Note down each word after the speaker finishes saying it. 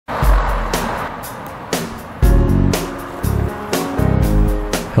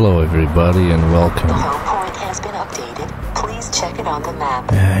Hello everybody and welcome. The home point has been updated. Please check it on the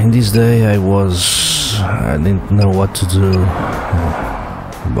map. In this day I didn't know what to do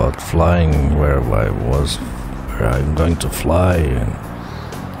about flying, where I'm going to fly,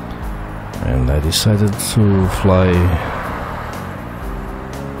 and I decided to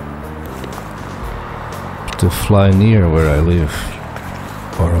fly near where I live,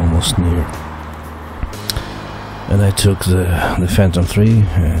 or almost near. And I took the Phantom 3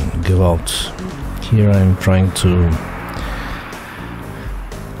 and go out. Here I'm trying to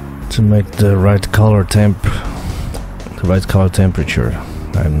make the right color temperature.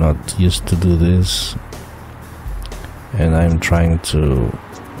 I'm not used to do this, and I'm trying to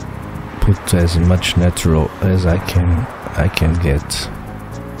put as much natural as I can get.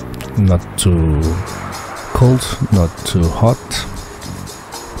 Not too cold, not too hot.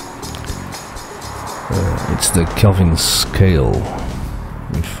 It's the Kelvin scale,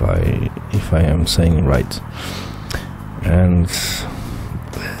 if I am saying right, and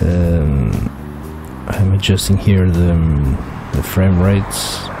I'm adjusting here the frame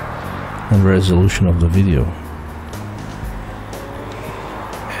rates and resolution of the video,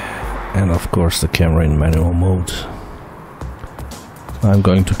 and of course the camera in manual mode. I'm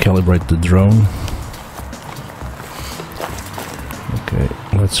going to calibrate the drone. Okay,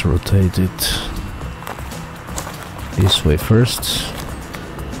 let's rotate it this way first,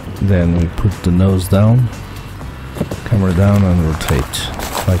 then we put the nose down, camera down, and rotate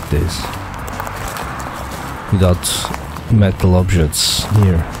like this without metal objects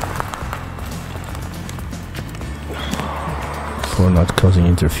here for not causing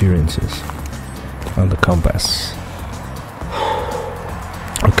interferences on the compass.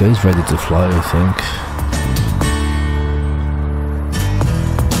 Okay, it's ready to fly, I think.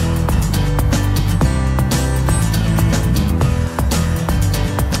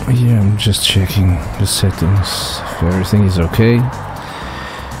 Yeah, I'm just checking the settings if everything is okay.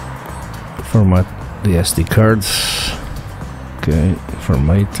 Format the SD cards. Okay,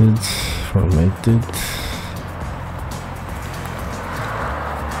 formatted.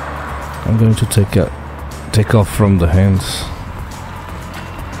 I'm going to take off from the hands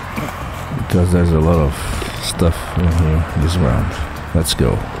because there's a lot of stuff in here, this round. Let's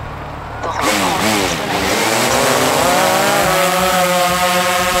go.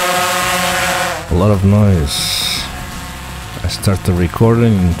 A lot of noise. I start the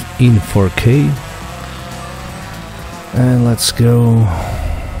recording in 4K, and let's go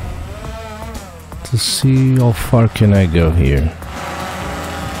to see how far can I go here.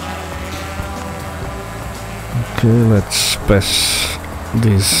 Okay, let's pass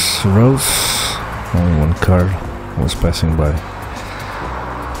these roads. Only one car was passing by.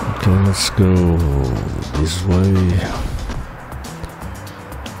 Okay, let's go this way.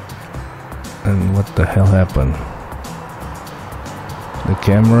 And what the hell happened? The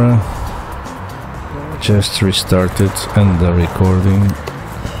camera just restarted and the recording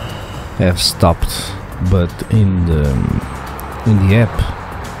have stopped, but in the app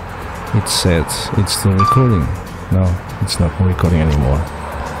it said it's still recording. No, it's not recording anymore.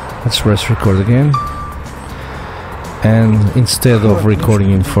 Let's press record again, and instead of recording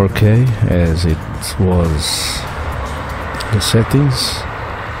in 4K as it was the settings,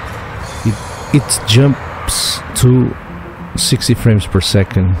 it jumps to 60 frames per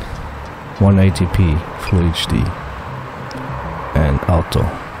second, 180p Full HD, and auto,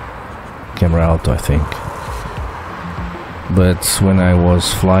 camera auto, I think. But when I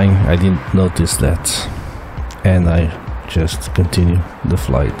was flying I didn't notice that, and I just continue the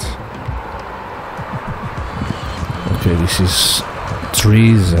flight. Okay, this is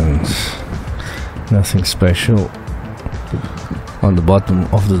trees and nothing special. On the bottom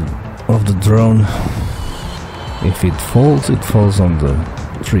of the drone, if it falls on the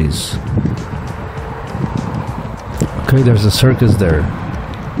trees. Okay, there's a circus there.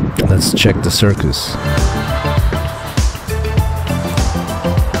 Let's check the circus.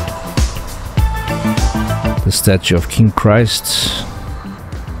 The statue of King Christ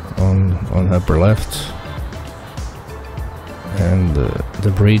on upper left, and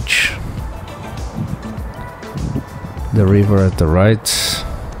the bridge, the river at the right,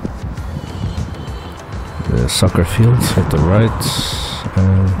 the soccer field at the right,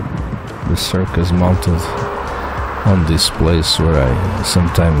 and the circus mounted on this place where I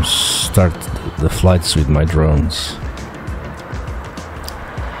sometimes start the flights with my drones.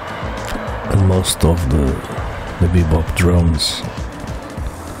 And most of the Bebop drones,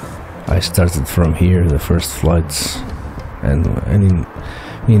 I started from here, the first flights, and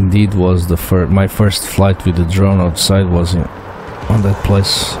indeed was my first flight with the drone outside was on that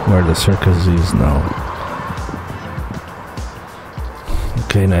place where the circus is now.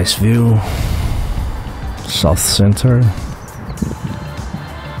 Okay, nice view. South center.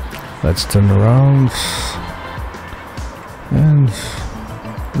 Let's turn around and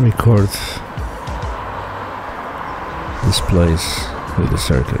record this place with the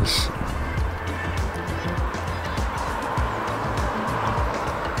circus.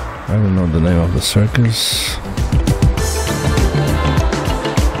 I don't know the name of the circus.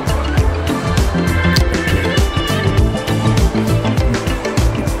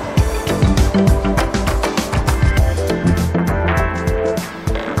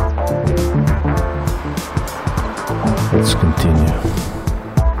 Let's continue.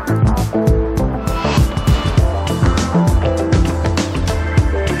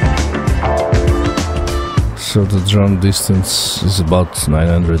 So the drone distance is about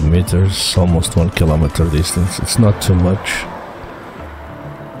 900 meters, almost 1 kilometer distance. It's not too much.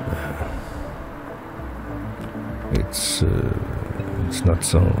 It's not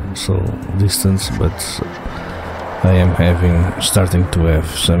so distance, but I am starting to have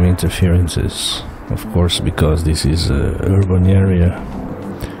some interferences. Of course, because this is an urban area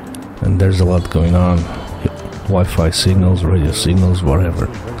and there's a lot going on. Wi-Fi signals, radio signals, whatever.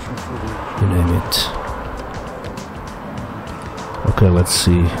 You name it. Okay, let's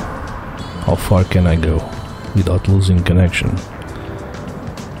see how far can I go without losing connection.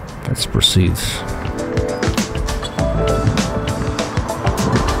 Let's proceed.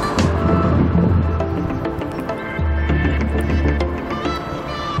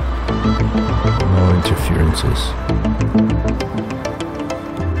 Interferences.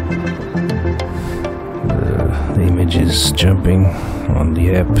 The image is jumping on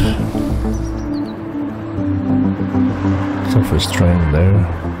the app. Surface train there.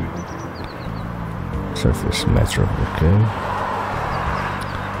 Surface metro, okay.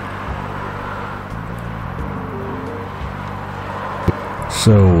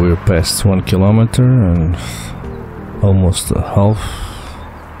 So we're past 1 kilometer and almost a half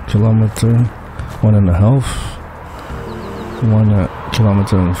kilometer. 1.5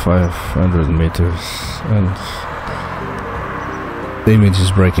 kilometer and 500 meters, and the image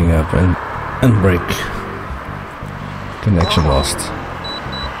is breaking up and break. Connection lost.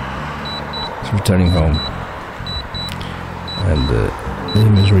 It's returning home, and the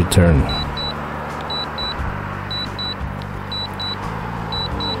image return.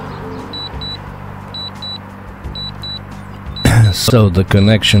 So the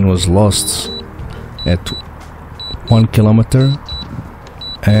connection was lost at 1 kilometer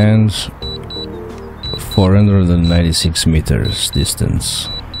and 496 meters distance.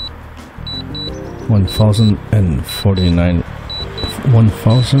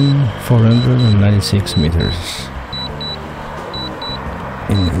 1,496 meters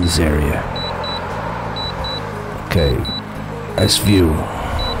in this area. Okay, nice view.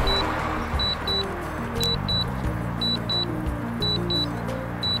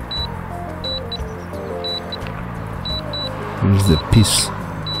 Here's the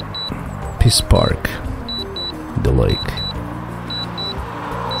Peace Park, the lake,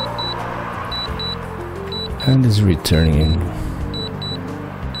 and is returning in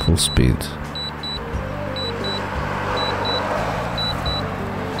full speed.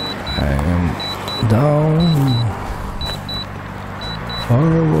 I am down,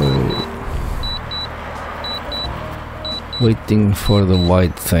 far away, waiting for the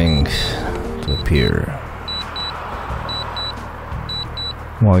white thing to appear.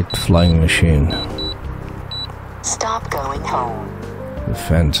 White flying machine. Stop going home. The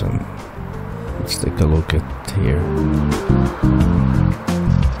Phantom. Let's take a look at here.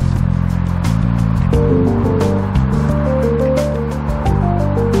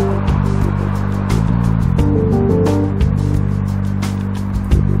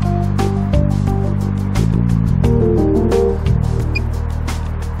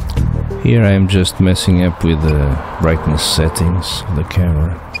 Here I am just messing up with the brightness settings of the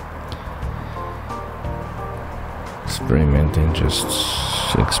camera. Just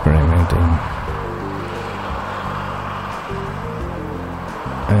experimenting.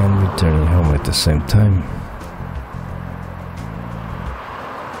 And returning home at the same time.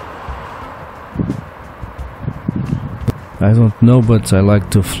 I don't know, but I like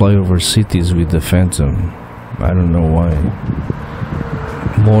to fly over cities with the Phantom. I don't know why.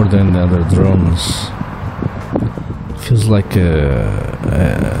 More than other drones. Feels like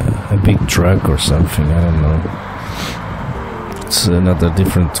a big truck or something, I don't know. It's another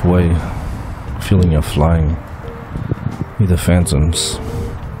different way, feeling of flying with the Phantoms.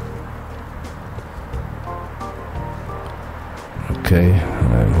 Okay,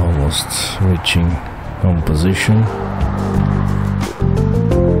 I'm almost reaching home position.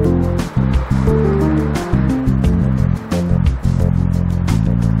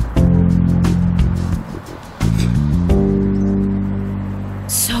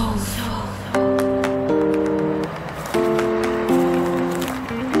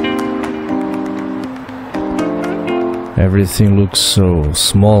 Everything looks so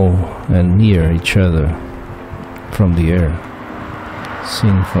small and near each other from the air.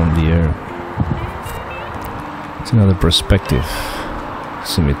 Seen from the air. It's another perspective.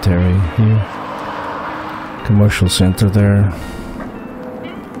 Cemetery here. Commercial center there.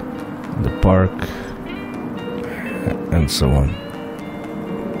 The park. And so on.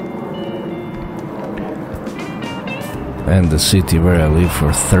 And the city where I lived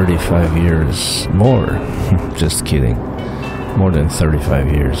for 35 years. More. Just kidding. More than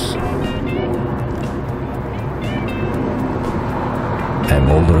 35 years. I'm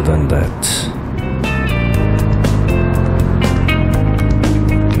older than that.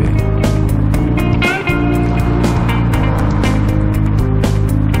 Okay.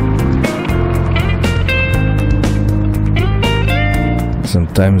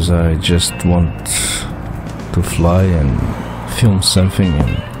 Sometimes I just want to fly and film something,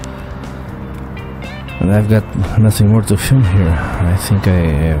 and I've got nothing more to film here. I think I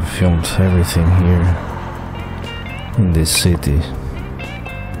have filmed everything here in this city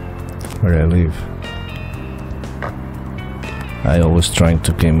where I live. I always trying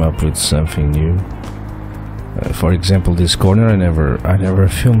to come up with something new. For example, this corner, I never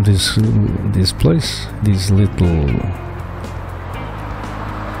filmed this place, this little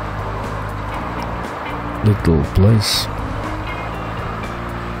place.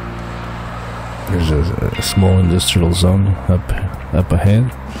 There's a small industrial zone up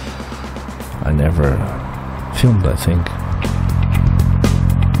ahead. I never filmed, I think.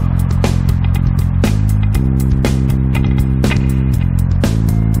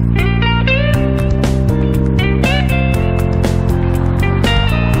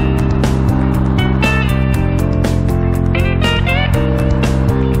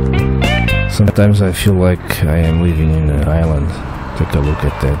 Sometimes I feel like I am living in an island. Take a look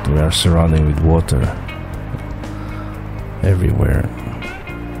at that. We are surrounded with water everywhere.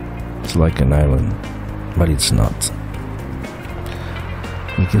 It's like an island, but it's not.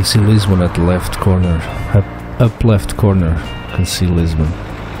 You can see Lisbon at the left corner, up left corner. You can see Lisbon.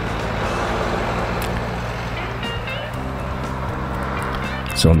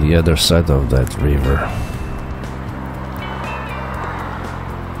 It's on the other side of that river.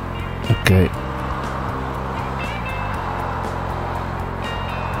 Okay.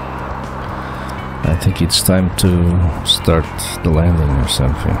 I think it's time to start the landing or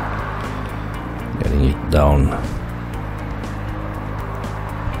something. Getting it down.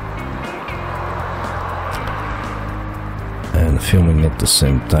 And filming at the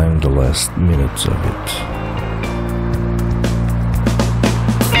same time the last minutes of it.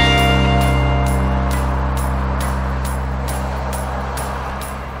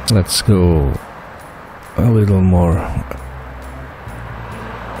 Let's go a little more.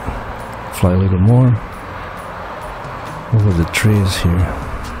 Fly a little more over the trees here.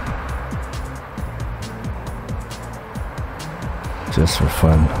 Just for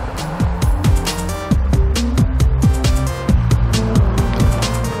fun.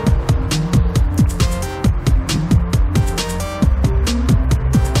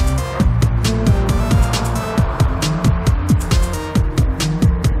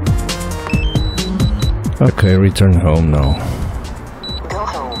 Okay, return home now. Go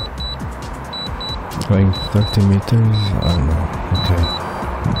home. Going 30 meters? Oh no, okay.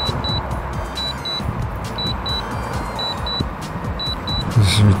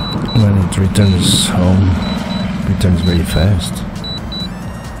 When it returns home, it returns very fast.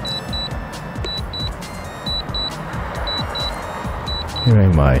 Here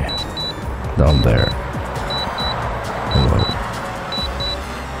am I, down there. Hello.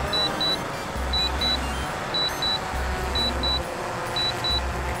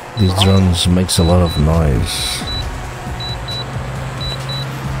 These drones makes a lot of noise,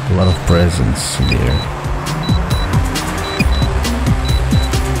 a lot of presence in the air.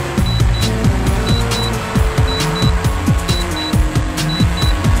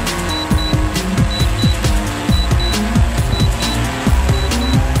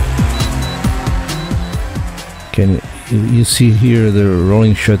 You see here the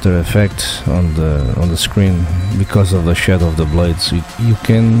rolling shutter effect on the screen because of the shadow of the blades. You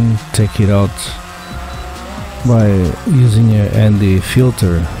can take it out by using a handy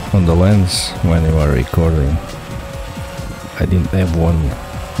filter on the lens when you are recording. I didn't have one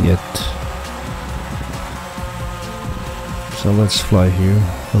yet. So let's fly here,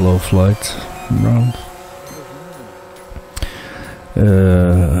 a low flight round.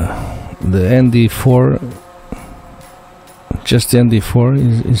 The ND4, just the ND4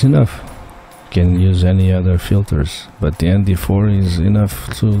 is enough. You can use any other filters, but the ND4 is enough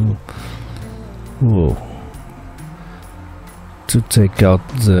to take out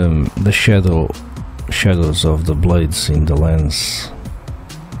the shadows of the blades in the lens,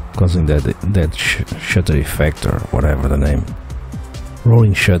 causing that shutter effect, or whatever the name.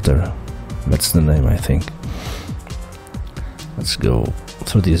 Rolling shutter, that's the name, I think. Let's go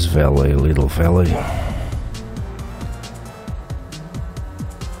through this valley, little valley.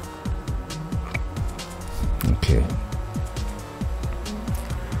 Okay.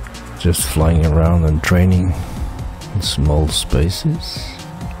 Just flying around and training in small spaces.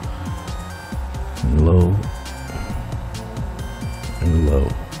 And low. And low.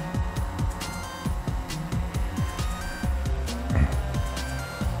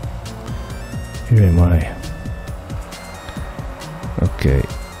 Here am I. Okay.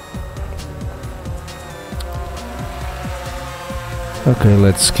 Okay,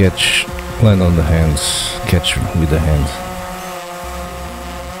 let's catch, land on the hands, catch with the hand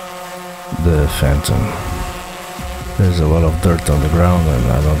the Phantom. There's a lot of dirt on the ground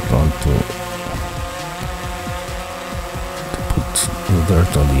and I don't want to put the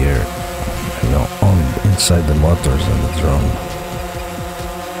dirt on the air, you know, inside the motors and the drone.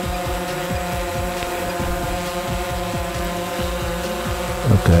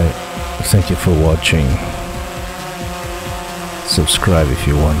 Okay, thank you for watching. Subscribe if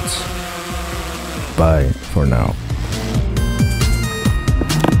you want. Bye for now.